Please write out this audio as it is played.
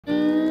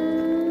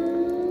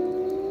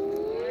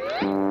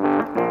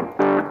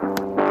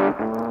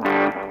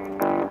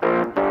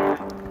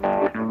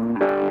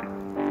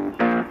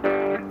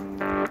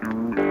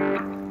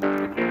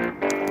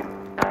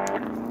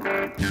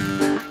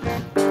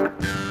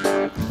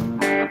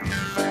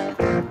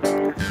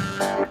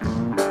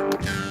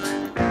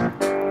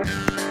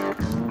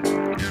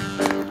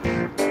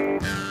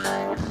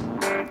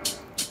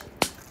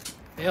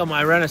Yo,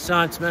 my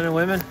Renaissance men and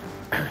women.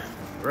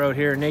 We're out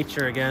here in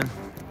nature again.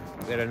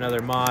 We got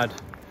another mod.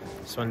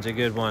 This one's a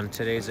good one.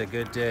 Today's a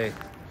good day.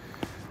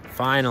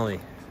 Finally.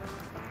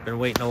 Been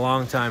waiting a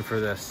long time for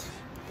this.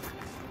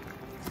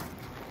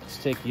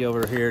 Let's take you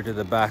over here to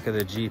the back of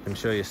the Jeep and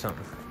show you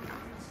something.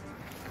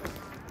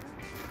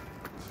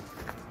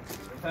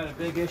 We've had a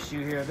big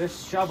issue here.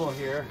 This shovel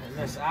here and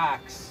this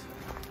axe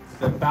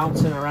have been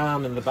bouncing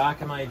around in the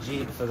back of my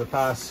Jeep for the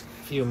past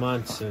few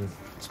months, and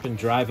it's been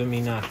driving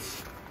me nuts.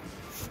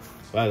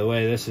 By the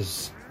way, this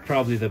is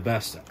probably the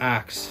best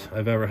axe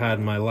I've ever had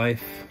in my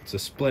life. It's a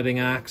splitting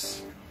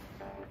axe.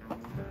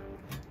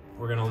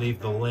 We're gonna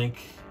leave the link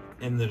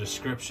in the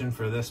description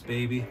for this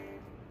baby.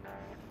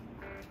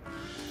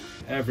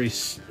 Every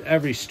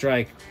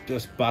strike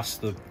just busts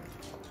the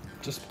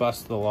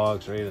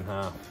logs right in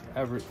half.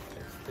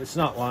 It's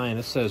not lying.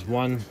 It says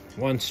one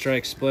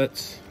strike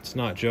splits. It's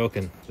not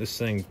joking. This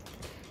thing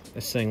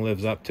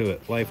lives up to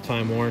it.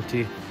 Lifetime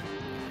warranty.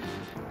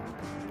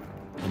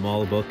 I'm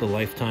all about the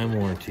lifetime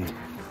warranty.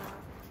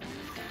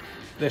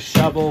 This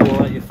shovel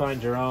will let you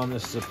find your own.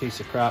 This is a piece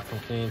of crap from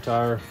Canadian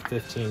Tire,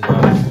 15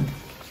 bucks.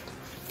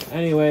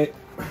 Anyway,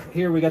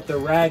 here we got the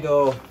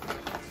Rago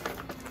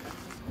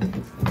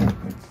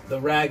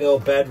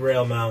bed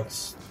rail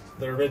mounts.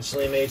 They're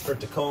originally made for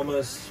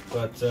Tacomas,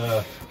 but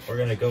we're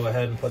gonna go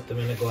ahead and put them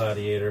in a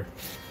Gladiator.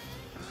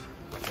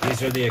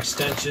 These are the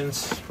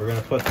extensions. We're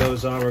gonna put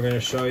those on. We're gonna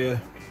show you.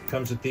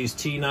 Comes with these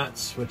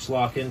T-nuts, which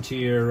lock into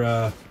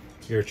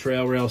your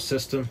trail rail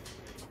system.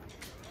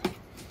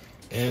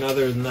 And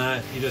other than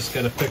that, you just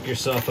got to pick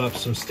yourself up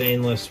some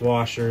stainless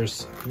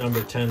washers,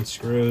 number 10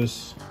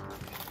 screws,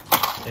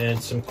 and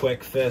some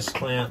quick fist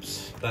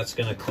clamps. That's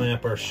going to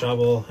clamp our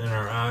shovel and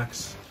our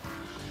axe.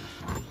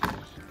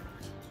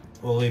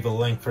 We'll leave a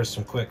link for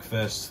some quick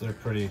fists. They're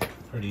pretty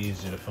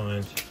easy to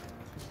find.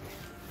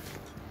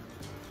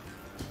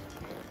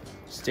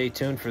 Stay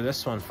tuned for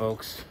this one,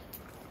 folks.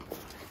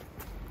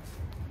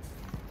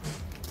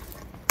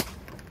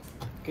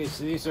 Okay,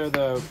 so these are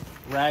the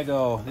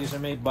Rago. These are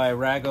made by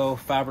Rago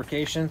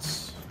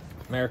Fabrications,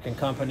 American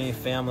company,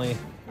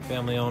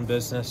 family-owned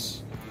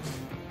business.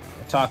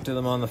 I talked to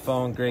them on the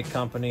phone. Great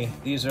company.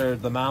 These are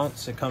the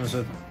mounts. It comes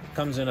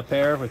in a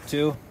pair with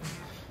two.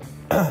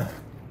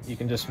 You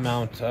can just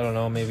mount, I don't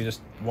know, maybe just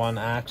one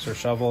axe or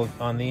shovel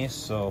on these.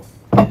 So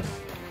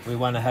we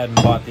went ahead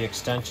and bought the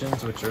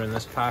extensions, which are in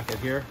this packet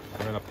here.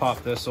 We're gonna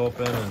pop this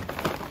open, and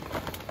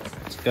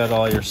it's got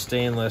all your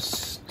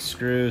stainless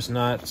screws,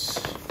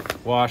 nuts,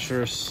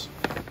 washers.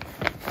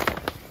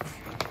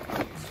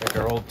 Take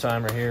our old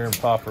timer here and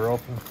pop her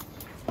open.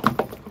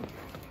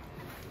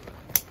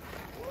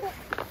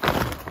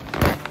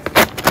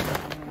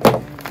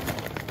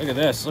 Look at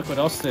this. Look what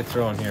else they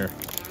throw in here.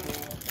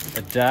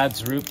 A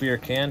Dad's root beer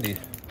candy.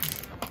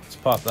 Let's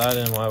pop that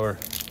in while we're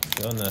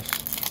doing this.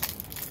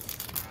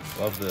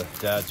 Love the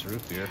Dad's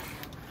root beer.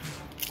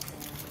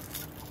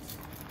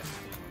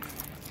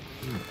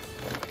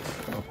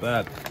 Not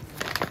bad.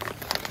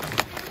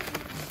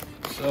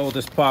 So we'll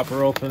just pop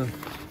her open.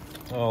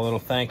 Oh, a little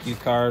thank you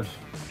card.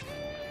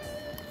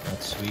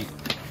 That's sweet.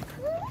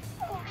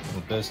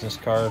 Little business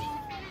card.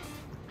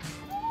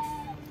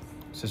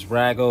 This is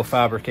Rago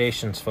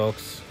Fabrications,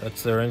 folks.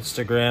 That's their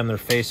Instagram, their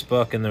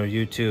Facebook, and their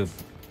YouTube.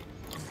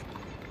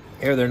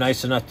 Here they're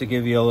nice enough to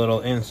give you a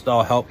little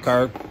install help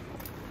card.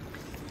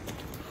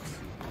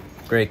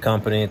 Great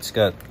company. It's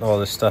got all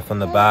this stuff on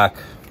the back.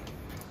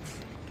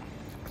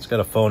 It's got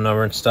a phone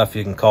number and stuff.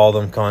 You can call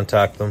them,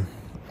 contact them.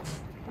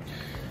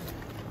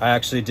 I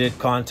actually did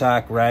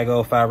contact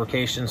Rago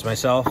Fabrications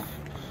myself.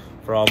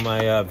 For all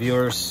my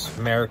viewers,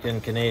 American,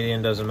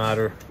 Canadian, doesn't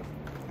matter.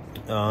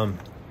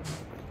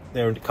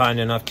 They were kind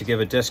enough to give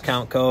a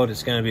discount code.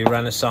 It's going to be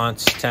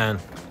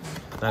RenaissanceMan.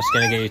 That's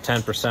going to get you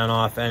 10%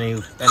 off any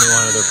one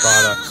of their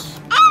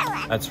products.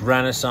 That's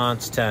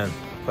RenaissanceMan.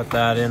 Put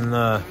that in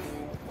the...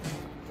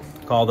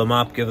 Call them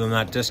up, give them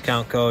that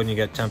discount code, and you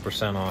get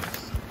 10% off.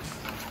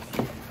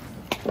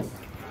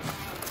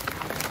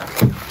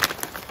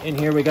 In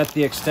here we got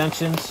the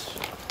extensions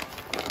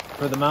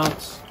for the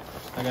mounts.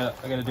 I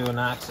gotta do an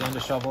axe and a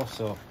shovel,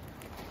 so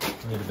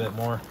I need a bit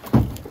more.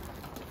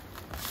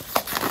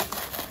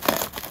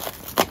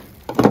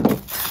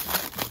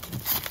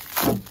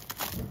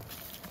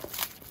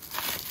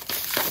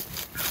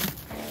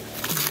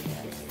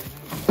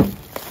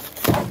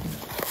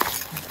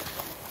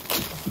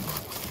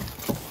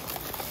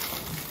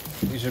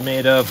 These are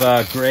made of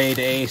grade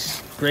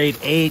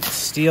 8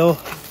 steel.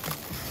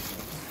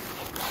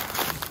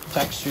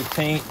 Textured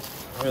paint,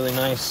 really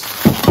nice.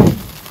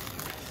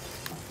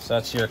 So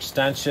that's your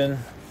extension,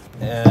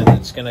 and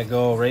it's gonna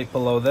go right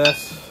below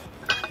this.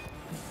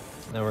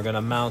 Then we're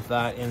gonna mount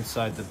that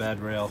inside the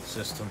bed rail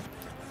system.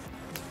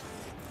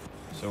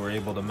 So we're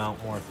able to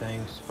mount more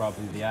things,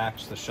 probably the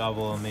axe, the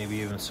shovel, and maybe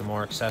even some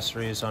more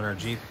accessories on our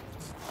Jeep.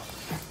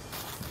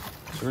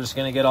 So we're just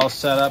gonna get all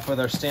set up with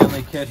our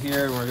Stanley kit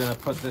here, and we're gonna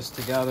put this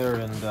together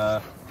and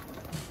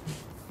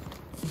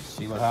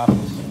see what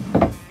happens.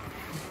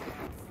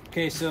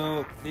 Okay,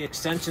 so the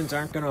extensions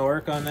aren't going to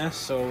work on this,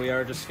 so we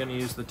are just going to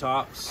use the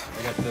tops.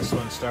 I got this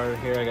one started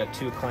here. I got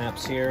 2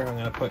 clamps here. I'm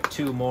going to put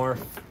two more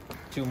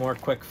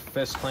quick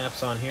fist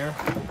clamps on here,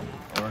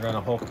 and we're going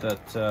to hope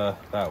that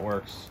that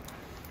works.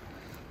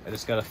 I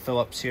just got a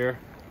Phillips here,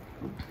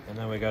 and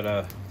then we got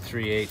a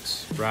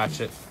 3/8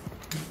 ratchet.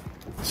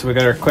 So we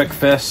got our quick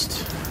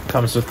fist.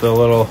 Comes with the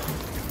little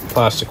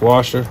plastic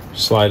washer.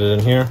 Slide it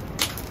in here.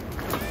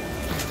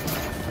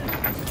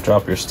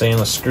 Drop your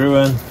stainless screw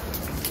in.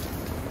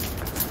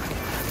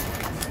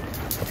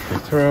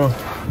 Through.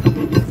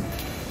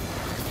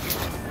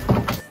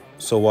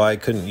 So why I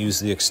couldn't use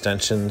the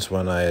extensions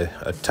when I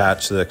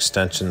attach the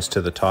extensions to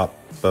the top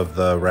of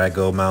the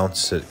Rago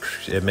mounts,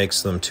 it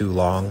makes them too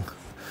long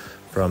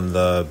from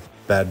the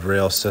bed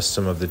rail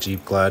system of the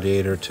Jeep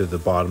Gladiator to the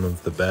bottom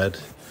of the bed.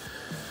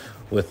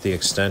 With the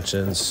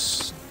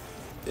extensions,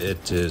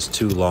 it is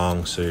too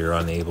long, so you're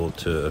unable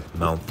to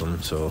mount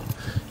them. So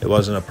it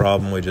wasn't a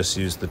problem. We just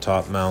used the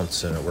top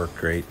mounts and it worked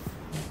great.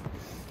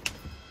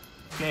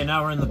 Okay,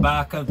 now we're in the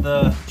back of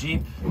the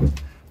Jeep. We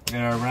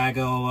got our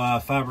Rago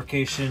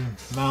fabrication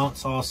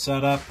mounts all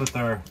set up with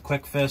our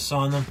quick fists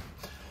on them.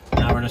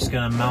 Now we're just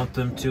gonna mount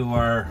them to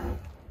our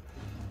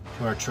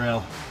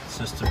trail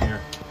system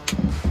here.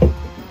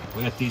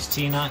 We got these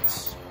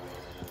T-nuts.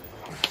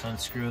 Let's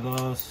unscrew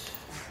those.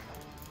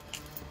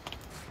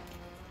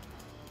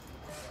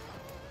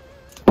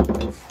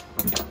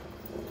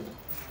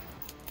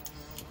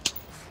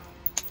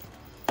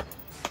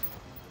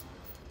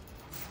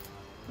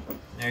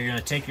 Now you're going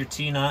to take your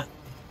T-nut,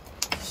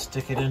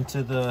 stick it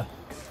into the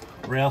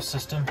rail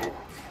system,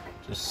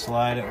 just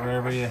slide it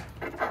wherever you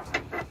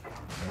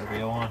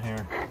want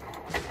here.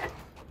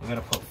 We got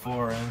to put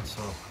 4 in,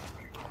 so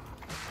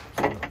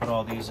I'm going to put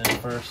all these in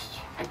first.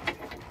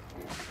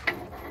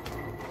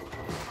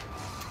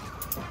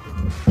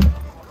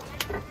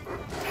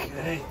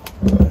 Okay,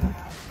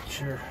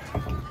 sure.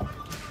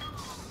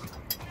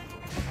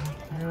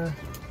 There.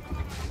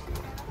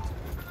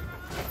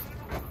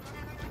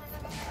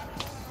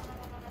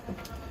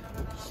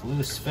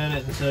 Loose fit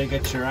it until you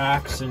get your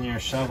axe and your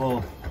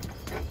shovel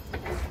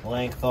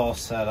length all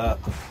set up.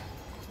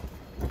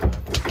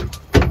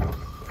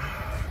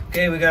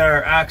 Okay, we got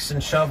our axe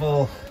and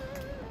shovel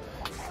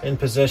in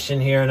position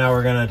here. Now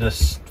we're gonna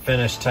just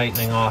finish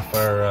tightening off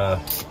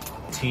our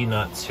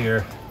T-nuts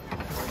here.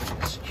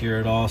 Secure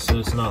it all so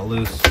it's not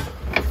loose.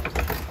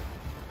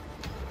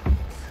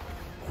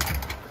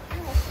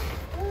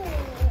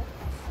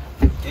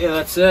 Okay,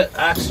 that's it.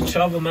 Axe and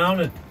shovel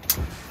mounted.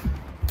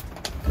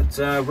 It's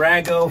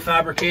Rago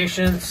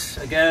Fabrications.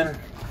 Again,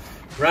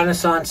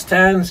 Renaissance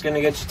 10 is going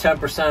to get you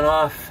 10%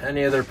 off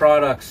any of their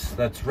products.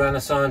 That's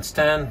Renaissance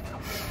 10.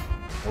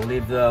 We'll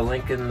leave the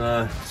link in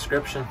the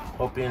description.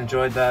 Hope you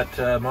enjoyed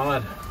that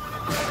mod.